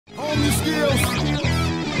sharpen your skills.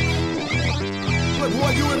 Look,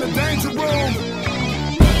 boy, you in the danger room.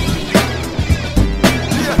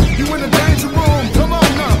 Yeah, you in the danger room. Come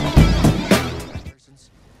on now.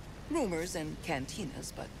 Rumors and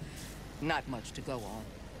cantinas, but not much to go on.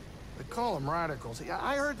 They call them radicals. Yeah,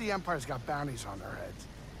 I heard the Empire's got bounties on their heads.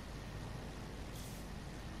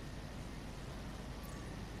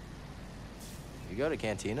 You go to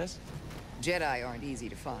cantinas? Jedi aren't easy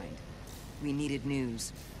to find. We needed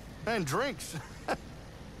news. And drinks.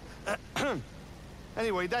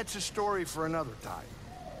 Anyway, that's a story for another time.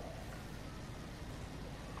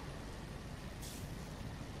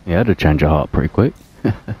 You had to change your heart pretty quick.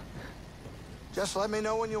 Just let me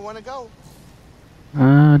know when you want to go.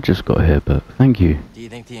 Just got here, but thank you. Do you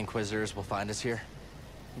think the Inquisitors will find us here?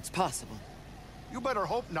 It's possible. You better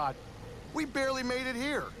hope not. We barely made it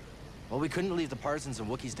here. Well, we couldn't leave the Parsons and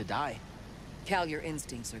Wookiees to die. Cal, your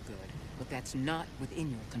instincts are good, but that's not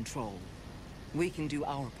within your control. We can do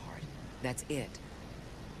our part. That's it.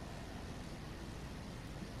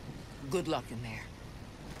 Good luck in there.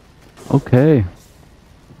 Okay.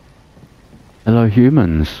 Hello,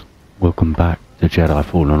 humans. Welcome back to Jedi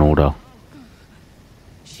Fallen Order.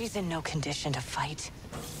 She's in no condition to fight.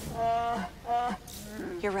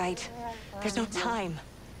 You're right. There's no time.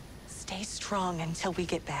 Stay strong until we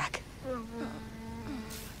get back.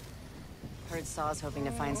 Heard Saw's hoping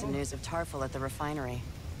to find some news of Tarful at the refinery.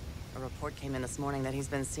 A report came in this morning that he's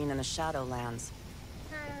been seen in the Shadowlands.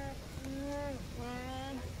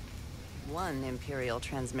 One Imperial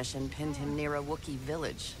transmission pinned him near a Wookiee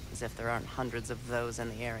village, as if there aren't hundreds of those in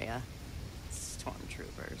the area.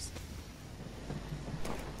 Stormtroopers.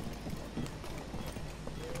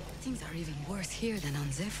 Things are even worse here than on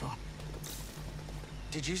Zepho.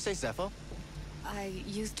 Did you say Zepho? I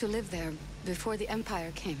used to live there before the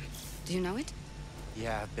Empire came. Do you know it?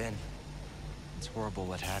 Yeah, I've been. It's horrible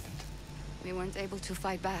what happened. We weren't able to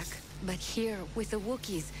fight back, but here, with the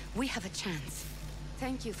Wookiees, we have a chance.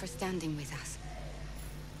 Thank you for standing with us.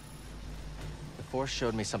 The Force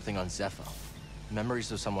showed me something on Zepho.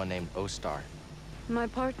 Memories of someone named Ostar. My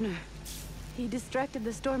partner. He distracted the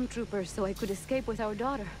stormtroopers so I could escape with our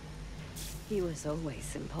daughter. He was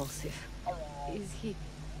always impulsive. Is he...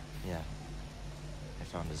 Yeah. I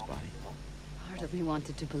found his body. Part of me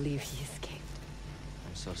wanted to believe he escaped.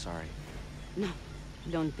 I'm so sorry. No,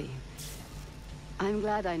 don't be. I'm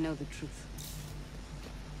glad I know the truth.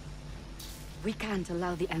 We can't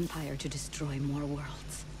allow the Empire to destroy more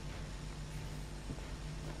worlds.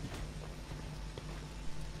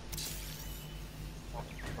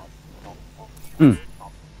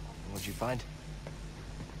 What'd you find?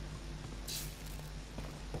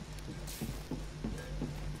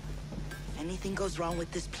 If anything goes wrong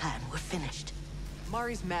with this plan, we're finished.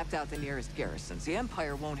 Mari's mapped out the nearest garrisons. The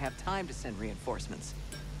Empire won't have time to send reinforcements.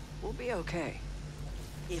 We'll be okay.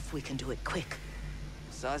 If we can do it quick.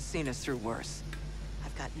 Saw's seen us through worse.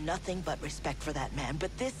 I've got nothing but respect for that man,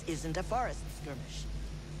 but this isn't a forest skirmish.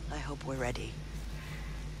 I hope we're ready.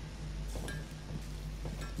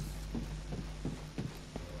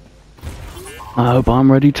 I hope I'm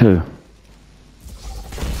ready too.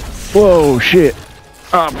 Whoa, shit.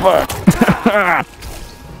 Ah, fuck.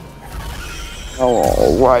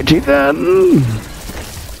 Alrighty then.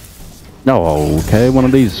 Oh, okay, one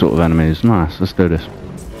of these sort of enemies. Nice, let's do this.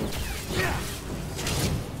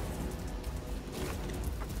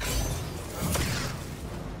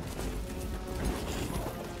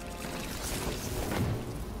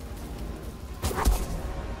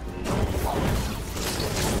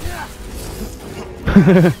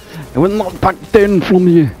 It will not back down from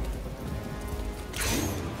you.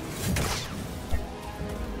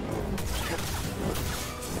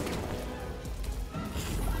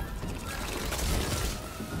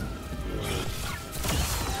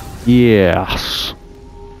 Yes.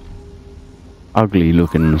 Ugly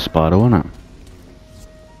looking spider, wasn't it?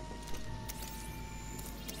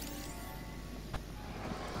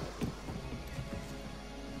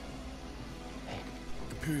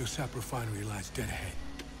 Imperial sap refinery lies dead ahead.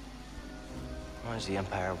 What does the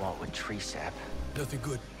Empire want with tree sap? Nothing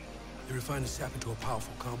good. They refine the sap into a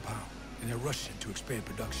powerful compound, and they're rushing to expand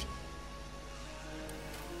production.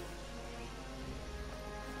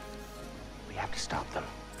 We have to stop them.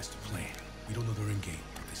 That's the plan. We don't know their end game,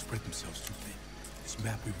 but they spread themselves too thin. This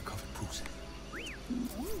map we recovered proves it.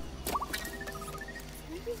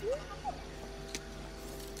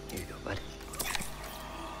 Here you go, bud.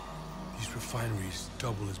 These refineries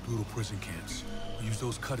double as brutal prison camps. We use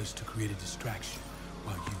those cutters to create a distraction,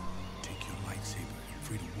 while you take your lightsaber and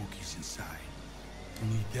free the Wookiees inside. We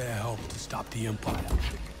need their help to stop the Empire.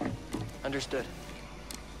 Understood.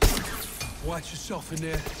 Watch yourself in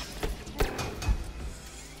there.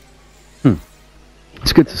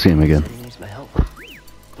 It's good to see him again. He needs my help.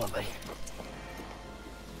 Lovely.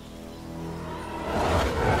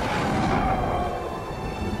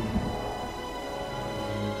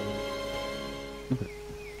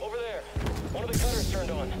 Over there. One of the cutters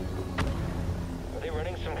turned on. Are they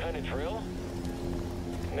running some kind of drill?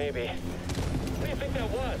 Maybe. What do you think that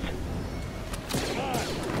was? Come on,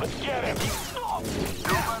 let's get him.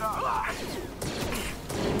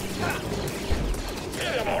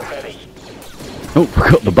 Get him already. Oh,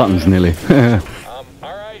 forgot the buttons nearly. All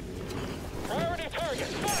right. Priority target,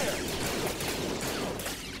 fire.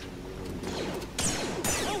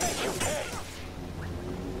 I'll make you pay.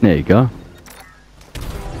 There you go.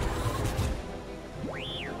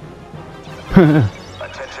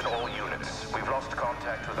 Attention all units. We've lost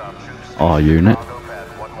contact with our troops. Our unit. Cargo pad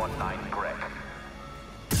 119 Greg.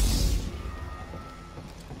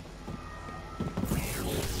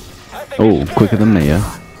 Oh, quicker than me, yeah?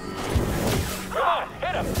 Come on,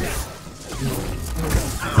 hit him.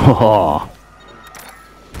 Oh.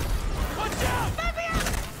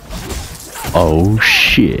 Oh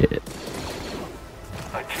shit.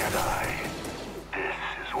 A Jedi. This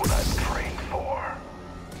is what I'm trained for.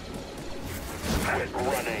 Quit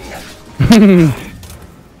running.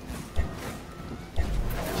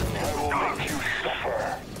 I will make you suffer.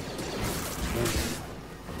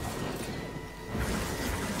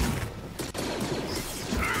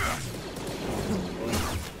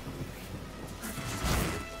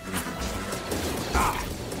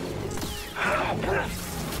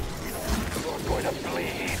 You're going to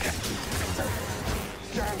bleed.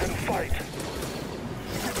 Stand and fight.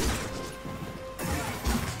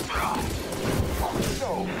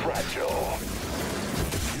 So fragile.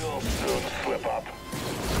 You'll soon slip up.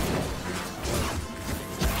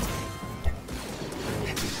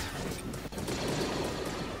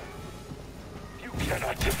 You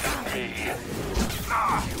cannot defeat me.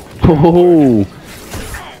 Oh.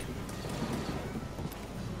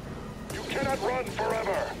 You cannot run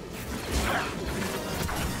forever.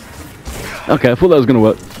 Okay, I thought that was gonna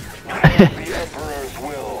work. The Emperor's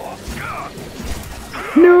will.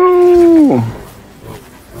 No.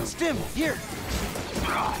 Stim, here.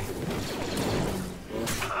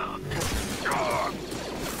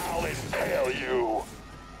 I'll impale you.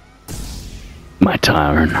 My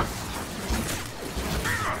turn.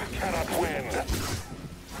 Cannot win.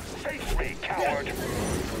 Face me, coward. You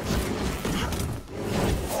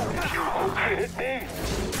hope to hit me?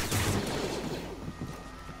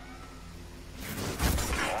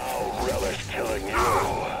 I'll relish killing you.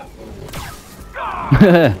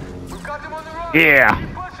 We've got them on the run. Yeah.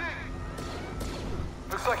 Keep pushing.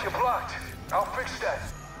 Looks like you're blocked. I'll fix that.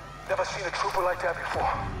 Never seen a trooper like that before.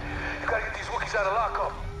 You gotta get these Wookiees out of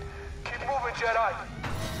lockup. Keep moving, Jedi.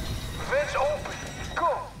 Vents open.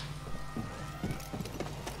 Go.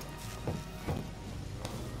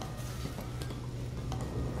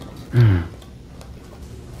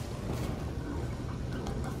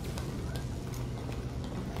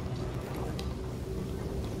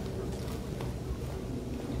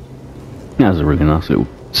 That was a really nice little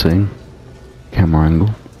scene. Camera angle.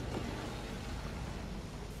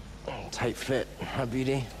 Tight fit, huh,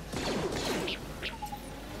 BD?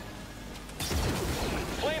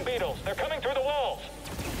 Flame beetles, they're coming through the walls.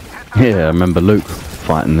 Yeah, I remember Luke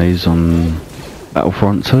fighting these on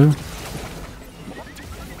Battlefront 2.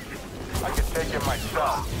 I can take him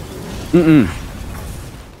myself.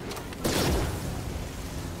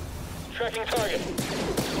 Tracking target.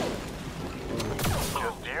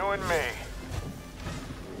 Just you and me.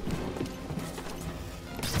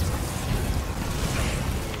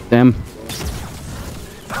 Damn.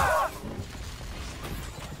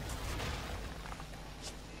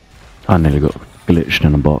 I nearly got glitched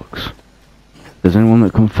in a box. If there's anyone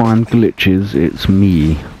that can find glitches, it's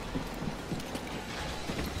me.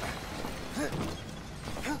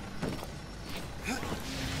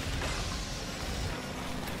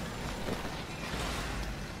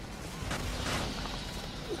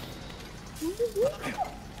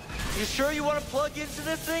 You sure you want to plug into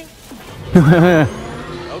this thing?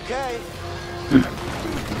 Okay.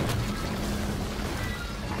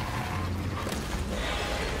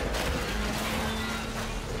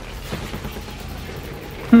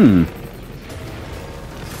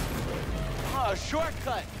 Oh,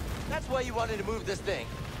 shortcut. That's why you wanted to move this thing.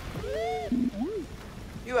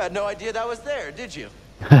 You had no idea that was there, did you?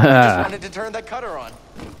 You just wanted to turn that cutter on.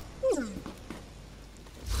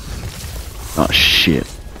 Oh shit.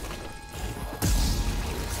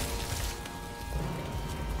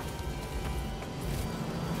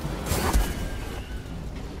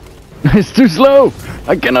 It's too slow!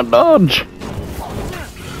 I cannot dodge!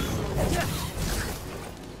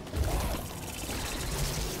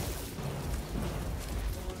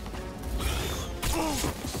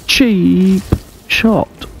 cheap shot.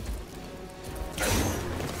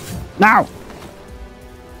 Now.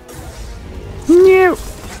 No.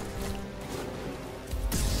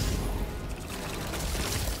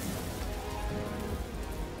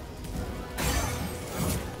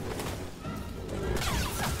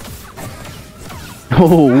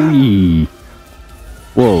 Oh, wee.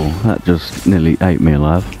 Whoa, that just nearly ate me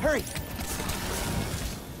alive. Hurry!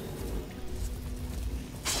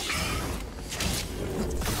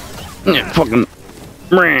 Yeah, fucking.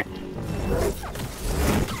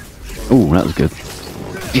 Oh, that was good.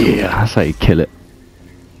 Yeah, that's how you kill it.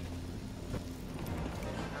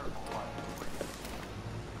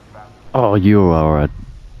 Oh, you are a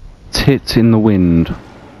tit in the wind.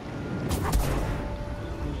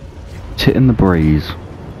 Tit in the breeze.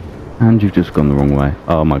 And you've just gone the wrong way.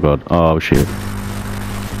 Oh my god. Oh shit.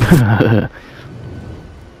 I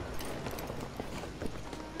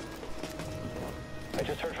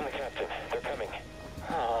just heard from the captain. They're coming.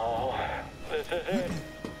 Oh, this is it.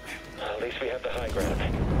 At least we have the high ground.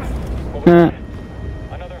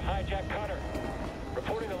 Another hijacked cutter.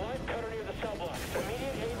 Reporting a live cutter near the cell blocks.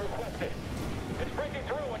 Immediate aid requested. It's breaking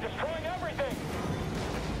through and destroying everything.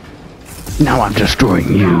 Now I'm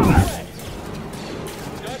destroying you.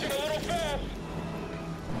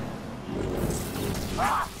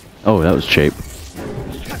 Oh, that was cheap.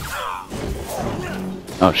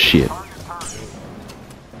 Oh shit.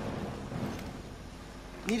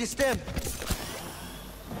 Need a stem.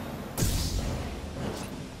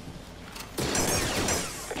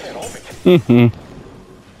 Mm-hmm.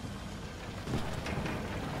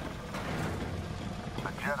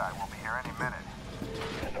 The Jedi will be here any minute.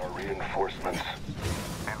 And our reinforcements.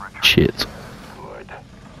 Shit. Good.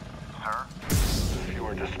 Sir? The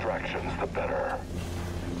fewer distractions, the better.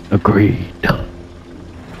 Agreed. Look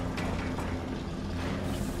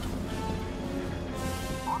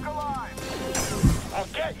alive! I'll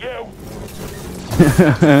get you!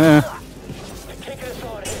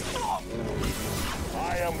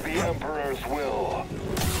 I am the Emperor's will.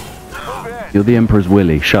 You're the Emperor's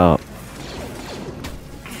Willy, sharp.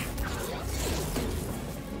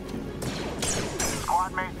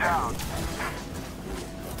 Squad mate down.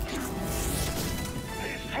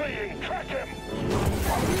 He's fleeing, track him!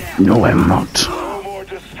 No, I'm not. No more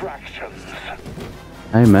distractions.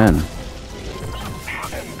 Amen.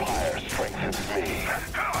 Empire strengthens me.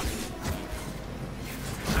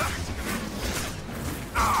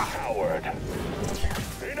 Coward.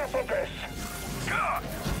 Enough of this.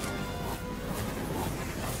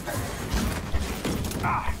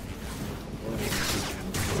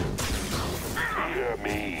 Hear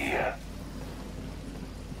me.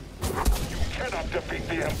 You cannot defeat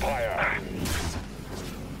the Empire.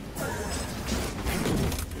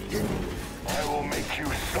 I will make you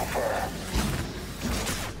suffer.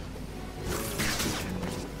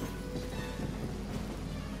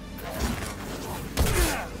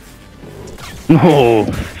 Oh.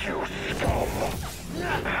 You scum.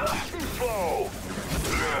 Slow.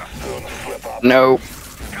 Soon slip up. No.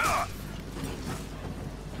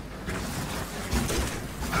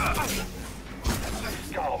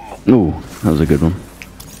 Ooh, that was a good one.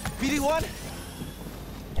 BD1?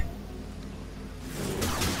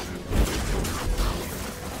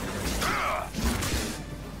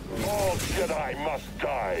 All Jedi must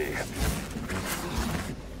die.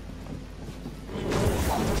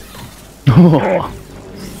 Oh.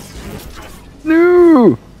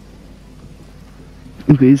 No!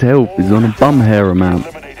 Look at his health, he's on a bum hair amount.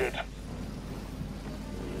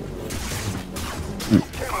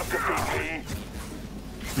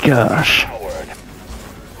 Gosh.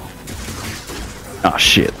 Oh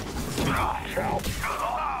shit.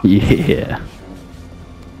 Yeah.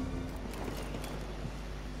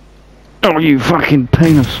 Oh, you fucking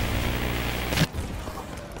penis.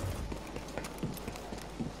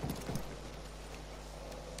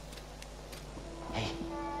 Hey,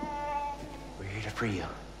 we're here to free you.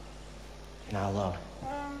 You're not alone.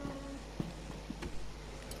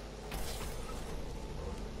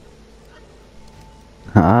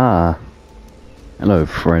 Ah. Hello,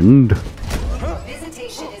 friend.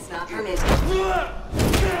 Visitation is not permitted.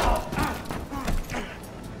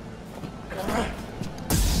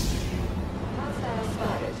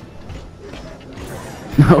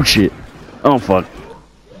 Oh shit. Oh fuck.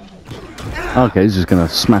 Okay, he's just gonna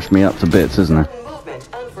smash me up to bits, isn't he? Movement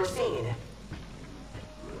unforeseen.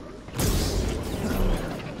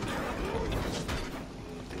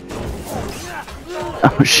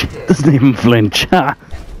 Oh shit, doesn't even flinch.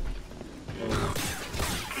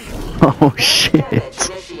 Oh shit.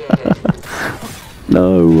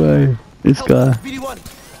 No way. This guy. BD1.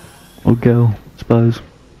 Or girl, I suppose.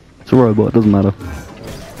 It's a robot, it doesn't matter.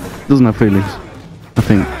 It doesn't have feelings, I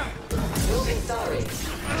think.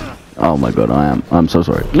 Oh my god, I'm so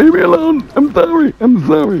sorry. Leave me alone! I'm sorry! I'm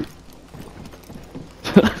sorry!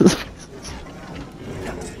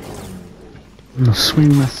 I'm gonna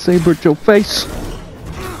swing my saber at your face!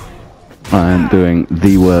 I am doing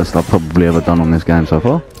the worst I've probably ever done on this game so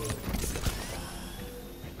far.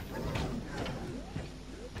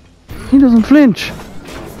 He doesn't flinch!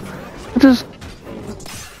 I just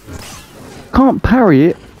can't parry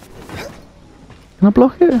it. Can I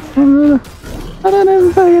block it? I don't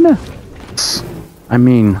know. I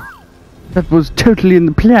mean, that was totally in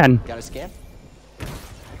the plan. Got a scan?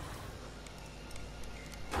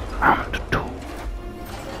 Round 2.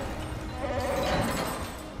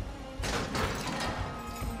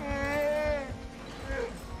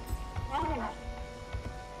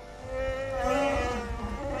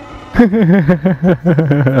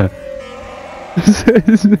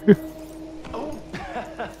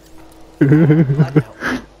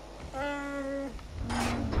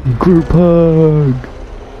 Group hug.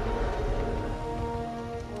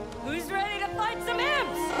 Who's ready to fight some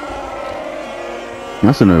imps?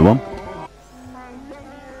 That's a new one.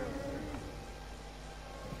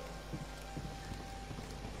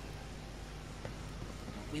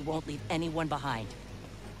 We won't leave anyone behind.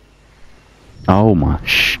 Oh my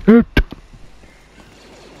shit.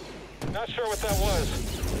 Not sure what that was.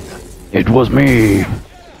 It was me.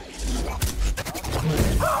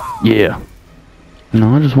 Yeah.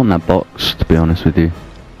 No, I just want that box, to be honest with you.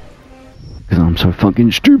 Because I'm so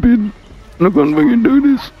fucking stupid. And I can't fucking do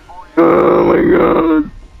this. Oh my god.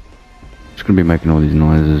 Just gonna be making all these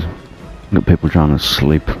noises. Got people trying to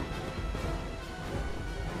sleep.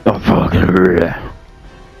 Oh fuck.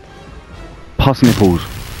 Pus nipples.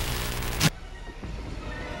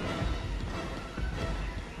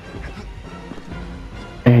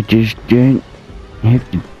 I just don't have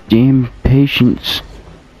the damn patience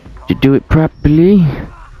to do it properly.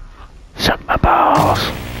 Suck my balls.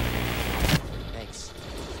 Thanks.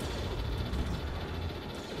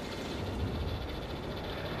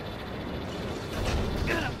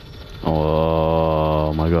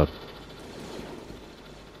 Oh my god.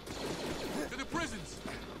 To the prisons!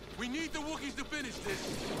 We need the Wookiees to finish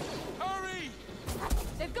this! Hurry!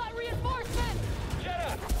 They've got reinforcements!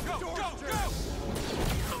 Jedi! Go, go, go!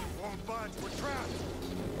 Won't budge, we're trapped!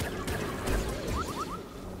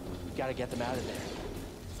 Gotta get them out of there.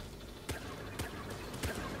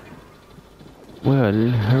 Well,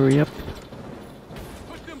 hurry up.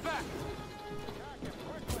 Push them back!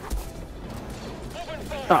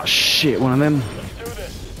 Oh shit, one of them. Let's do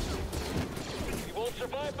this. We won't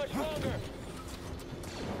survive much longer.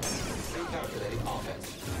 Recalculating offense.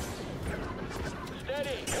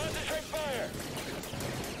 Steady. Concentrate fire.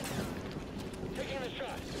 Taking the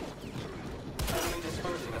shot. Enemy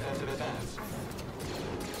dispersing offensive advance.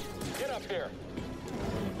 Get up here.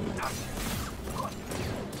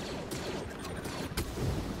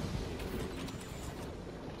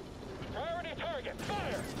 Priority target.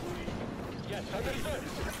 Fire. Yes, understood.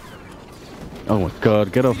 Oh my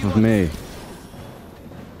god, get off of me.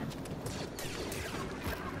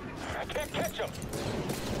 I can't catch him.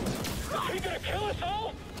 Is he gonna kill us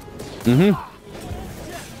all? Mm-hmm.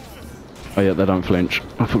 Oh yeah, they don't flinch.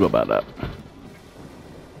 I forgot about that.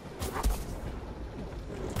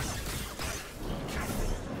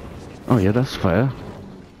 Oh yeah, that's fair.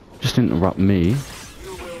 Just interrupt me.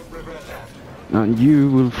 And you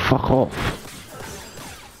will fuck off.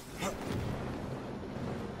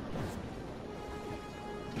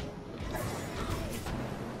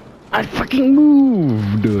 I fucking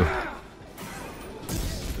moved!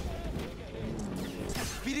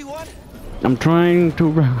 BD1? I'm trying to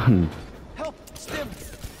run. Help! Stim!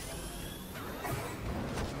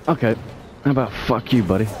 Okay, how about fuck you,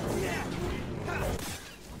 buddy?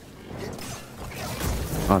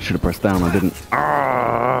 Oh, I should have pressed down, I didn't.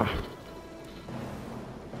 Ah!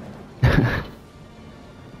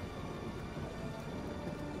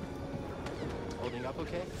 Holding up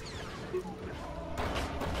okay? You've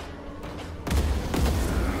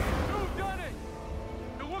done it!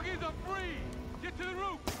 The Wookiees are free! Get to the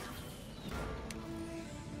roof!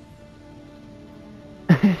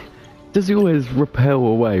 Does he always repel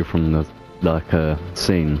away from the, like,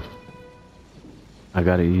 scene? I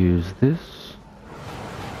gotta use this.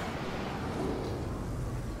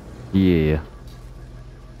 Yeah.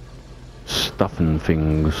 Stuffing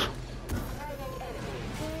things.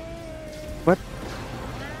 What?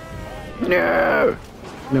 No!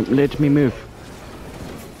 No, let me move.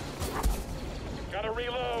 Gotta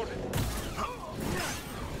reload.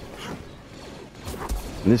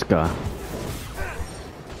 This guy.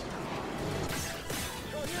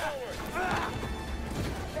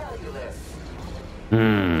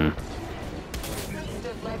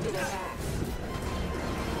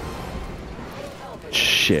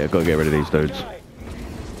 Shit, I gotta get rid of these dudes.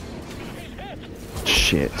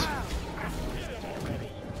 Shit.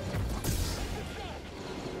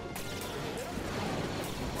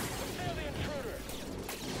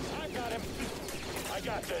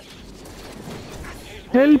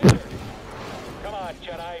 Help! Come on,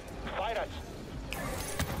 Jedi. Fight us.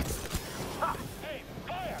 Hey,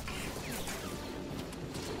 fire!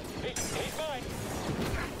 He's mine.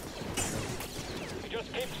 He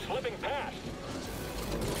just keeps slipping past.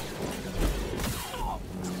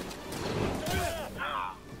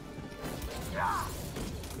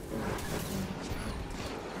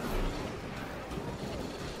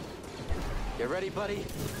 You ready, buddy?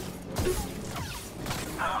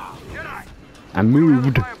 I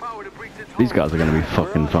moved. These guys are gonna be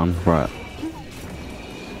fucking fun. Right.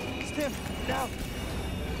 Stim, now.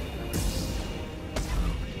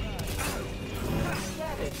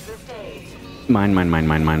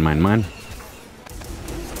 Mine.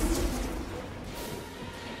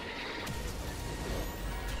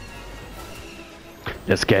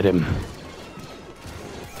 Let's get him.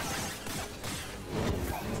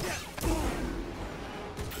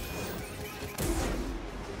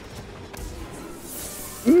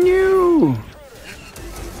 No!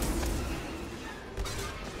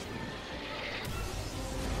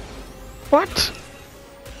 What?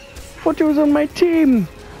 Thought he was on my team.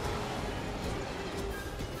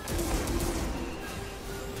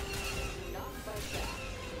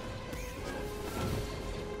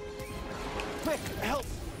 Quick, help!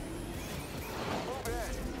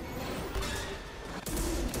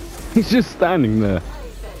 He's just standing there.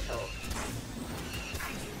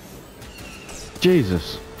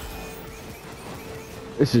 Jesus.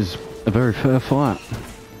 This is a very fair fight.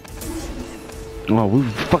 Oh, will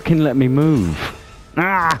fucking let me move.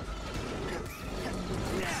 Ah!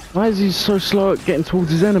 Why is he so slow at getting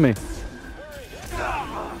towards his enemy?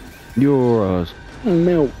 Yours.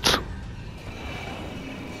 Melt.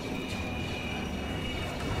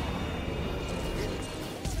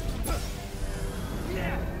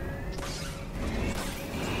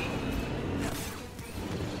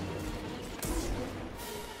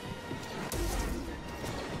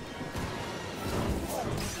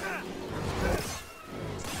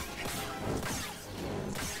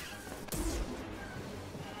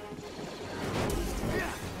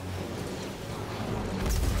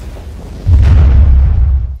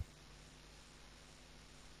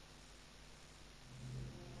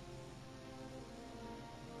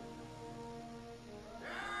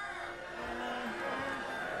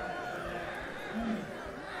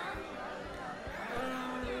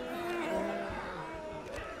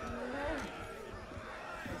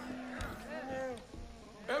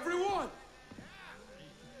 Everyone!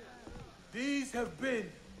 These have been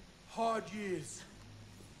hard years.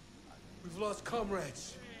 We've lost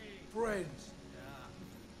comrades, friends,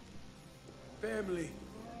 family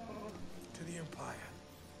to the Empire.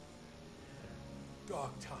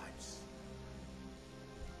 Dark times.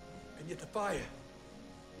 And yet the fire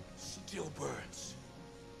still burns.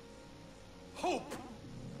 Hope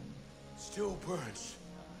still burns.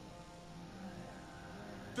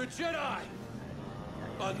 The Jedi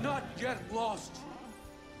are not yet lost.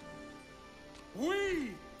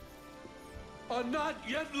 We are not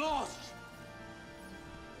yet lost.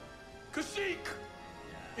 Kashyyyk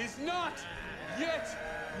is not yet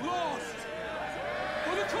lost.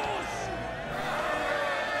 For the cause!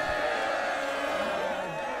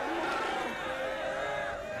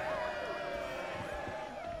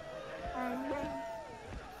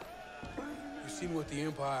 You've seen what the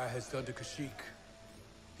Empire has done to Kashyyyk.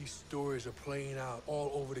 These stories are playing out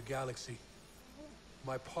all over the galaxy.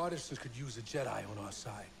 My partisans could use a Jedi on our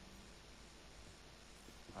side.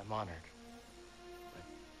 I'm honored. But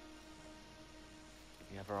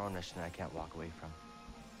we have our own mission I can't walk away from.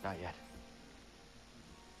 Not yet.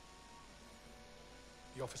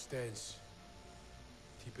 The offer stands.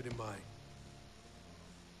 Keep it in mind.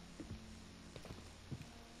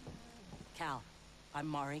 Cal, I'm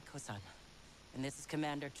Mari Kosan, and this is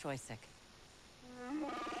Commander Choisek.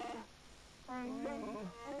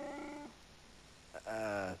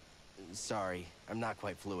 Sorry. I'm not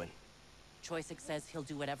quite fluent. Choisek says he'll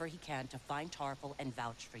do whatever he can to find Tarful and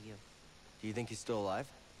vouch for you. Do you think he's still alive?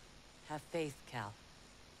 Have faith, Cal.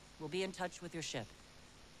 We'll be in touch with your ship.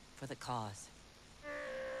 For the cause.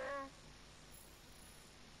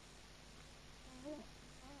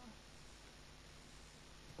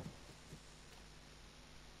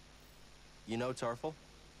 You know Tarful?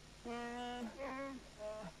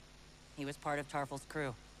 He was part of Tarful's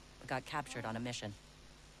crew. but got captured on a mission.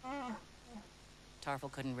 Tarful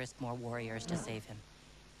couldn't risk more warriors to save him.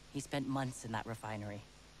 He spent months in that refinery.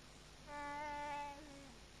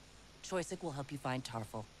 Choisic will help you find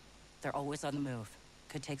Tarful. They're always on the move.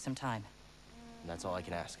 Could take some time. And that's all I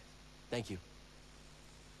can ask. Thank you.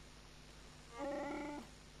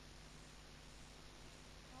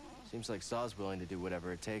 Seems like Saw's willing to do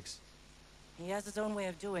whatever it takes. He has his own way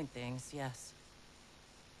of doing things, yes.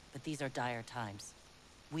 But these are dire times.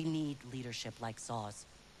 We need leadership like Saw's.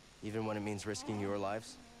 Even when it means risking your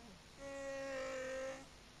lives?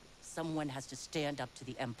 Someone has to stand up to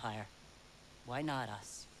the Empire. Why not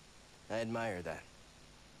us? I admire that.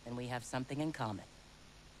 And we have something in common.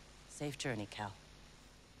 Safe journey, Cal.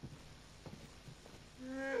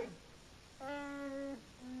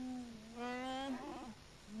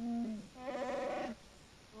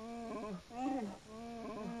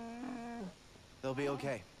 They'll be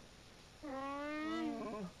okay.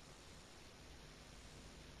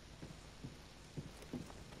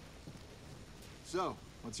 So,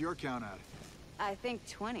 what's your count at? I think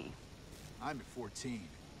 20. I'm at 14.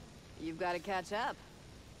 You've got to catch up.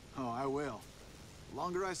 Oh, I will. The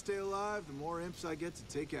longer I stay alive, the more imps I get to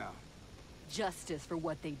take out. Justice for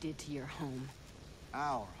what they did to your home.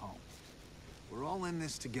 Our home. We're all in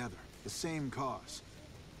this together. The same cause.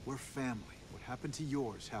 We're family. What happened to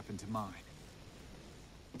yours happened to mine.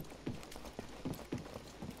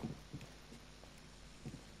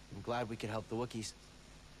 I'm glad we could help the Wookiees.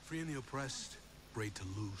 Freeing the oppressed, brave to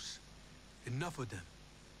lose. Enough of them,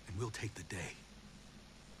 and we'll take the day.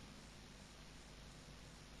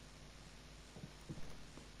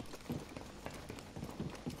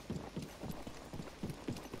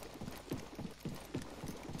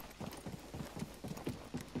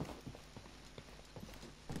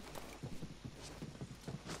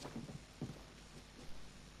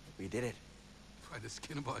 We did it. By the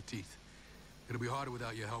skin of our teeth. It'll be harder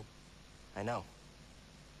without your help. I know.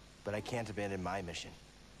 But I can't abandon my mission.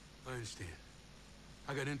 I understand.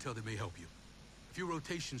 I got intel that may help you. A few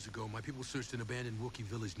rotations ago, my people searched an abandoned Wookiee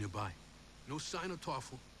village nearby. No sign of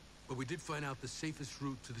Tarful, but we did find out the safest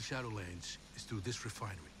route to the Shadowlands is through this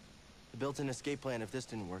refinery. I built an escape plan if this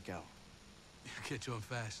didn't work out. You catch on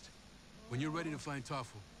fast. When you're ready to find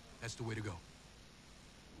Tarful, that's the way to go.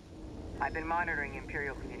 I've been monitoring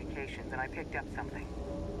Imperial communications, and I picked up something.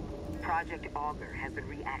 Project Augur has been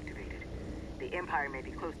reactivated. The Empire may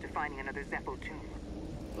be close to finding another Zeppo tomb.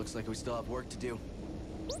 Looks like we still have work to do.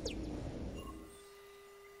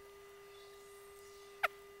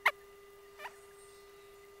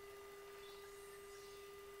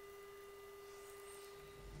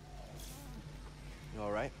 You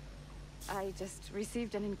all right? I just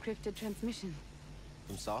received an encrypted transmission.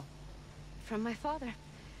 From Saw? From my father.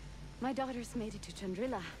 My daughter's made it to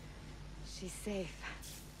Chandrila. She's safe.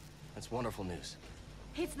 That's wonderful news.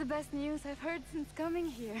 It's the best news I've heard since coming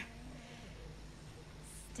here.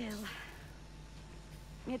 Still,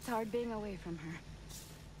 it's hard being away from her.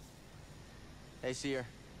 Hey, Seer.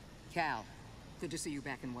 Cal, good to see you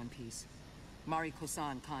back in one piece. Mari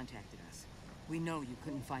Kosan contacted us. We know you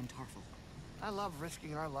couldn't find Tarful. I love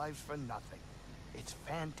risking our lives for nothing. It's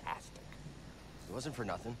fantastic. It wasn't for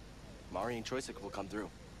nothing. Mari and Choisic will come through.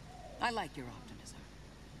 I like your optimism.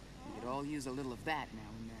 We could all use a little of that now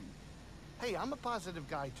and then. Hey, I'm a positive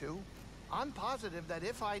guy, too. I'm positive that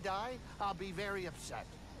if I die, I'll be very upset.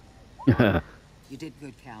 You did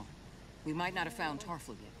good, Cal. We might not have found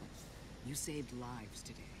Tarful yet, but you saved lives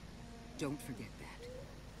today. Don't forget that.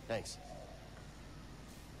 Thanks.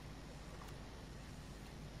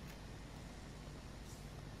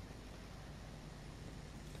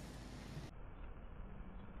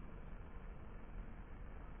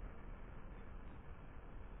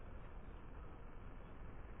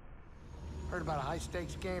 Heard about a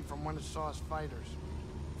high-stakes game from one of Saw's fighters.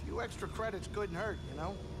 A few extra credits couldn't hurt, you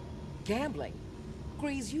know? Gambling?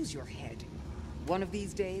 Grease, use your head. One of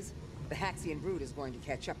these days, the Haxian brood is going to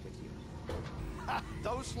catch up with you.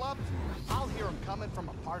 Those slubs? I'll hear them coming from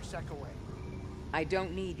a parsec away. I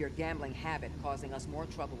don't need your gambling habit causing us more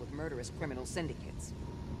trouble with murderous criminal syndicates.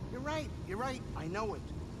 You're right, I know it.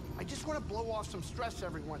 I just want to blow off some stress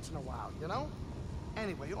every once in a while, you know?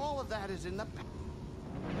 Anyway, all of that is in the past.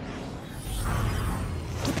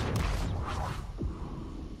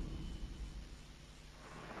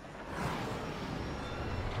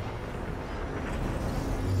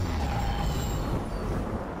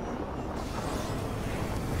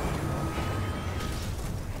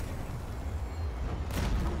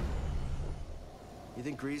 You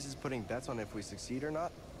think Grease is putting bets on if we succeed or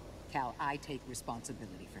not? Cal, I take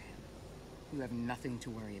responsibility for him. You have nothing to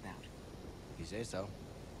worry about. If you say so.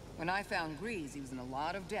 When I found Grease, he was in a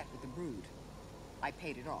lot of debt with the Brood. I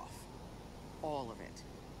paid it off. All of it.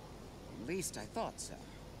 At least I thought so.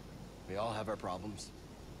 We all have our problems.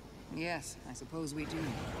 Yes, I suppose we do.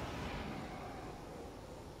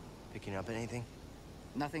 Picking up anything?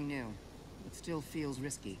 Nothing new. It still feels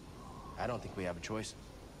risky. I don't think we have a choice.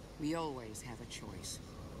 We always have a choice.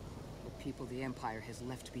 The people the Empire has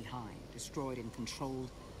left behind, destroyed and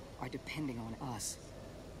controlled, are depending on us.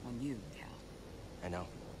 On you, Cal. I know.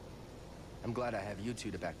 I'm glad I have you two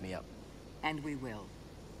to back me up. And we will.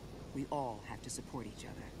 We all have to support each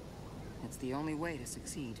other. It's the only way to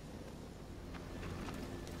succeed.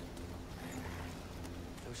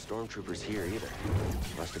 No stormtroopers here either.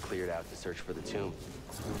 Must have cleared out to search for the tomb.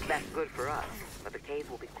 That's good for us, but the cave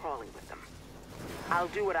will be crawling with them. I'll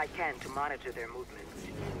do what I can to monitor their movements.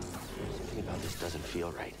 Something about this doesn't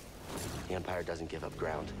feel right. The Empire doesn't give up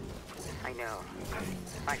ground. I know.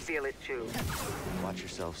 I feel it too. Watch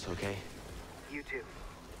yourselves, okay? You too.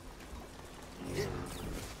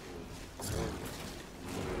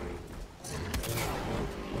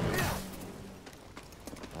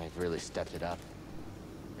 I've really stepped it up.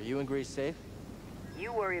 Are you and Grease safe?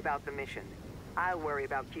 You worry about the mission. I'll worry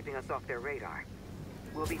about keeping us off their radar.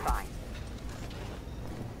 We'll be fine.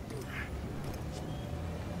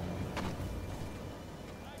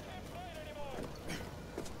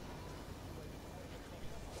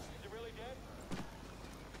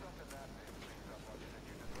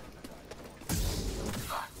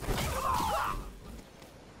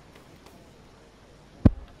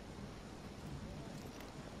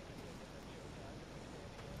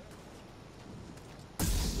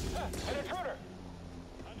 An intruder!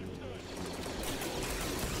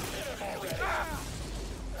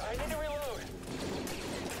 I need to reload.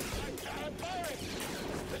 I'm firing!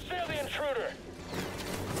 Assail the intruder!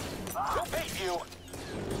 Who beat you?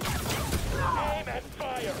 Aim and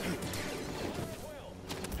fire!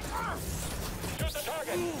 Shoot the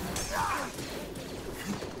target!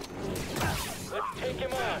 Let's take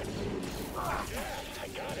him on! I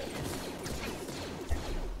got him!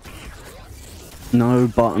 No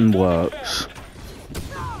button works.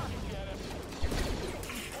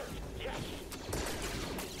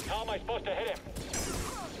 How am I supposed to hit him?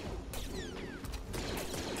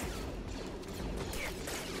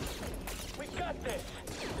 We got this!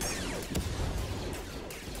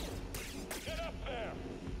 Get up there!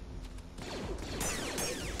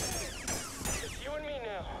 It's you and me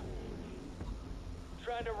now.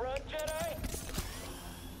 Trying to run, Jedi?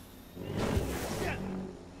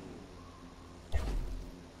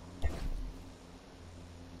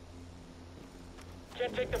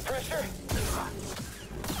 Can't take the pressure?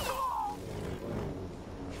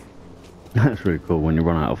 That's really cool when you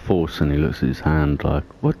run out of force and he looks at his hand like,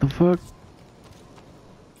 what the fuck?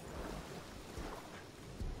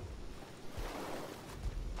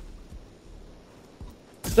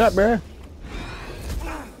 What's up, bruh?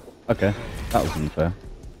 Okay, that was unfair.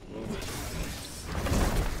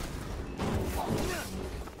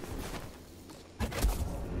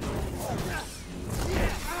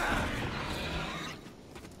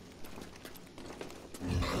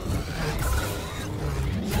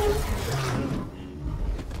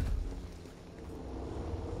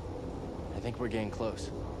 I think we're getting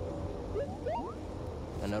close.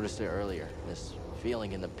 I noticed it earlier, this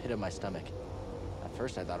feeling in the pit of my stomach. At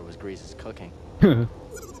first I thought it was Grease's cooking. Now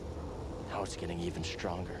it's getting even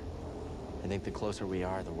stronger. I think the closer we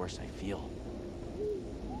are, the worse I feel.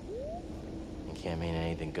 It can't mean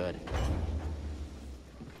anything good.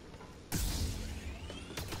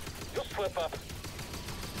 You'll slip up.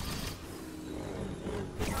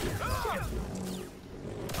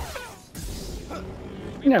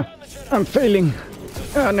 No, I'm failing.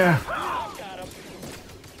 Oh no. Got him.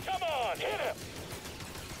 Come on, hit him.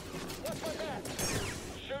 Watch my back.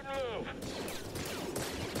 Shoot and move.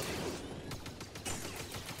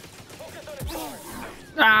 Focus on his guard.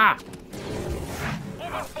 Ah!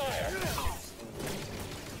 I'm on fire.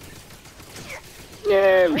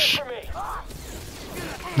 No, Wait for me.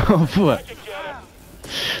 oh fuck. I can get him.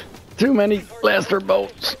 Too many blaster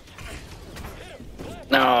bolts.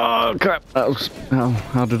 No, crap. That was,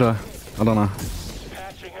 how did I don't know.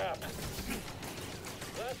 Patching up.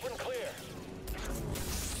 Last one clear.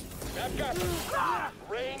 I've got them.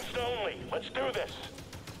 Ranged only. Let's do this.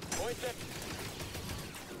 Point it.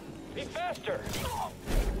 Be faster.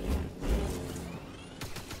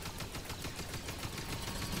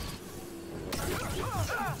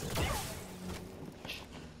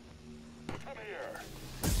 Come here.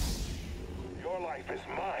 Your life is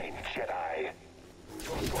mine, Jedi.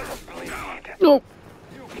 You're gonna bleed. No.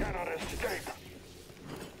 You cannot escape.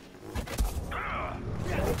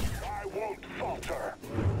 enter.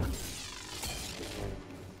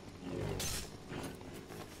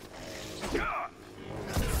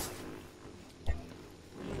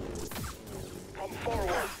 Come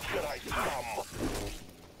forward, Jedi scum.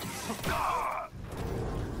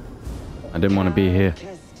 I didn't want to be here.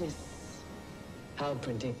 Kestis. How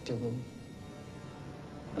predictable.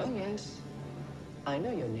 Oh yes, I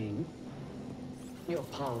know your name, your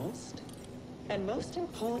past, and most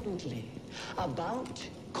importantly, about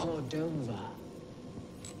Cordova.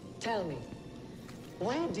 Tell me,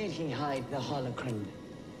 where did he hide the holocron?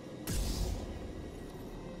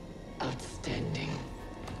 Outstanding.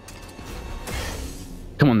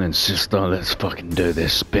 Come on then, sister, let's fucking do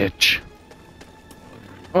this, bitch.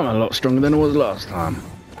 I'm a lot stronger than I was last time.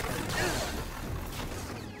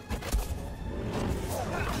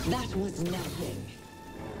 That was nothing.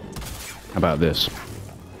 How about this?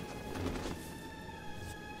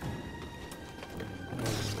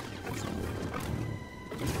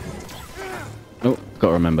 Oh,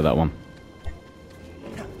 gotta remember that one.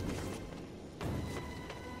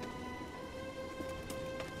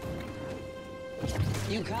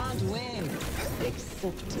 You can't win.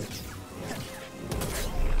 Accept it.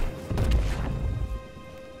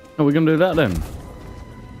 Oh, we're gonna do that then.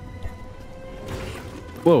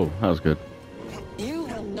 Whoa, that was good. You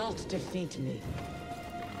will not defeat me.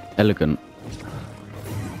 Elegant.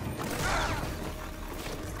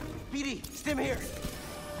 BD, stim here.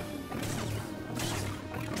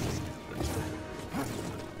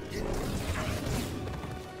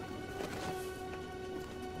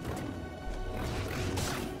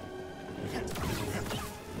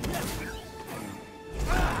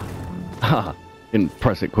 Haha, didn't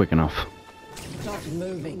press it quick enough. Stop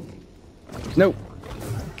moving. Nope.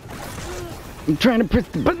 I'm trying to press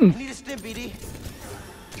the button. Need a stim, BD.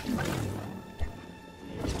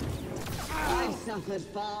 I've suffered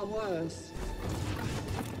far worse.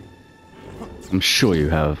 I'm sure you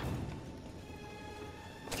have.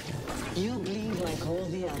 You bleed like all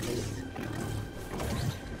the others.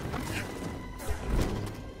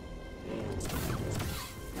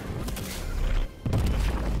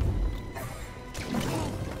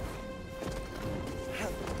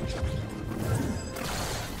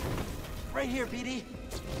 Right here, BD.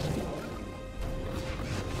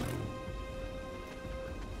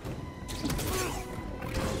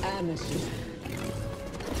 Amateur.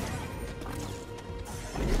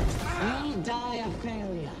 You'll die a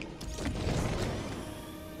failure.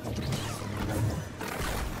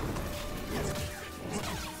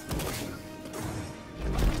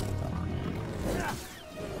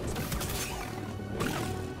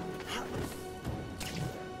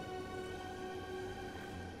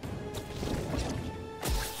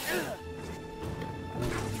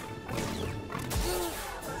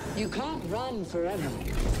 You can't run forever.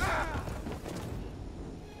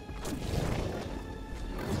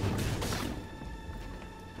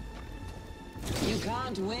 You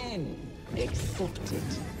can't win. Accept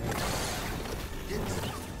it.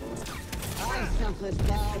 I suffered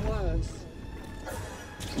far worse.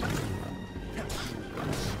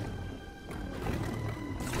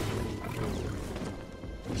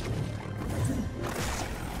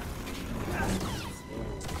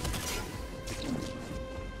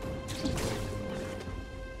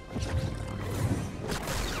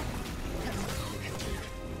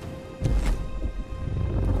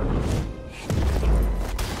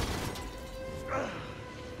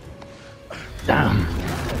 Damn.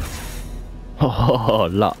 Oh,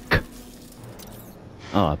 luck.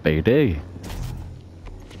 Oh, BD.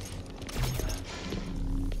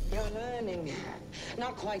 You're learning.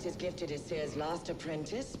 Not quite as gifted as Sear's last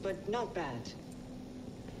apprentice, but not bad.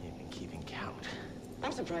 You've been keeping count.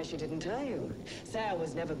 I'm surprised she didn't tell you. Sarah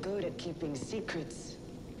was never good at keeping secrets.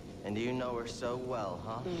 And you know her so well,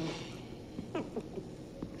 huh?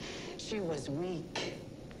 She was weak.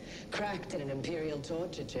 Cracked in an Imperial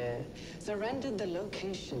torture chair. Surrendered the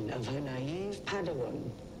location of her naive Padawan.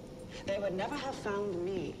 They would never have found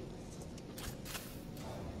me.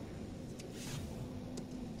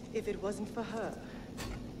 If it wasn't for her,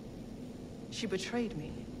 she betrayed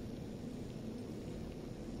me.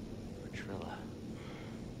 Trilla.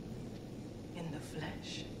 In the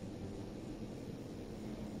flesh.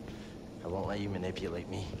 I won't let you manipulate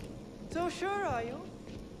me. So sure are you?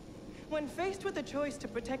 When faced with the choice to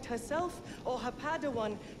protect herself or her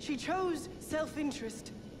Padawan, she chose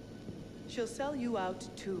self-interest. She'll sell you out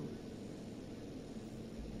too.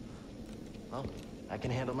 Well, I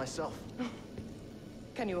can handle myself.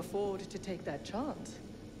 Can you afford to take that chance?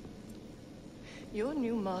 Your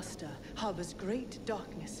new master harbors great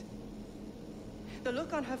darkness. The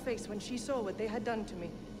look on her face when she saw what they had done to me,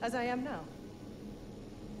 as I am now.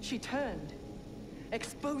 She turned,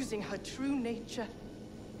 exposing her true nature.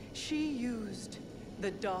 She used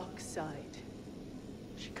the dark side.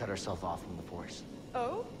 She cut herself off from the Force.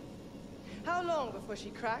 Oh? How long before she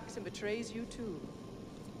cracks and betrays you too?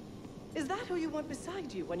 Is that who you want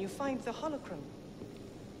beside you when you find the holocron?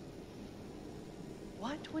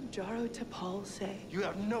 What would Jaro Tapal say? You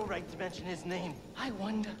have no right to mention his name. I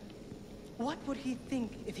wonder, what would he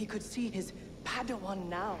think if he could see his Padawan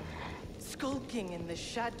now, skulking in the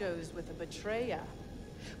shadows with a betrayer,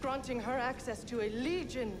 granting her access to a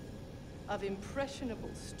legion of impressionable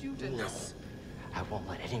students? No, I won't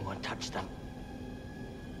let anyone touch them.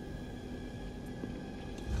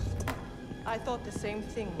 I thought the same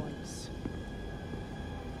thing once.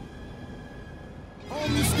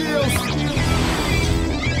 On your skills.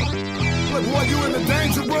 Look, boy, you in the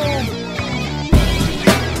danger, bro.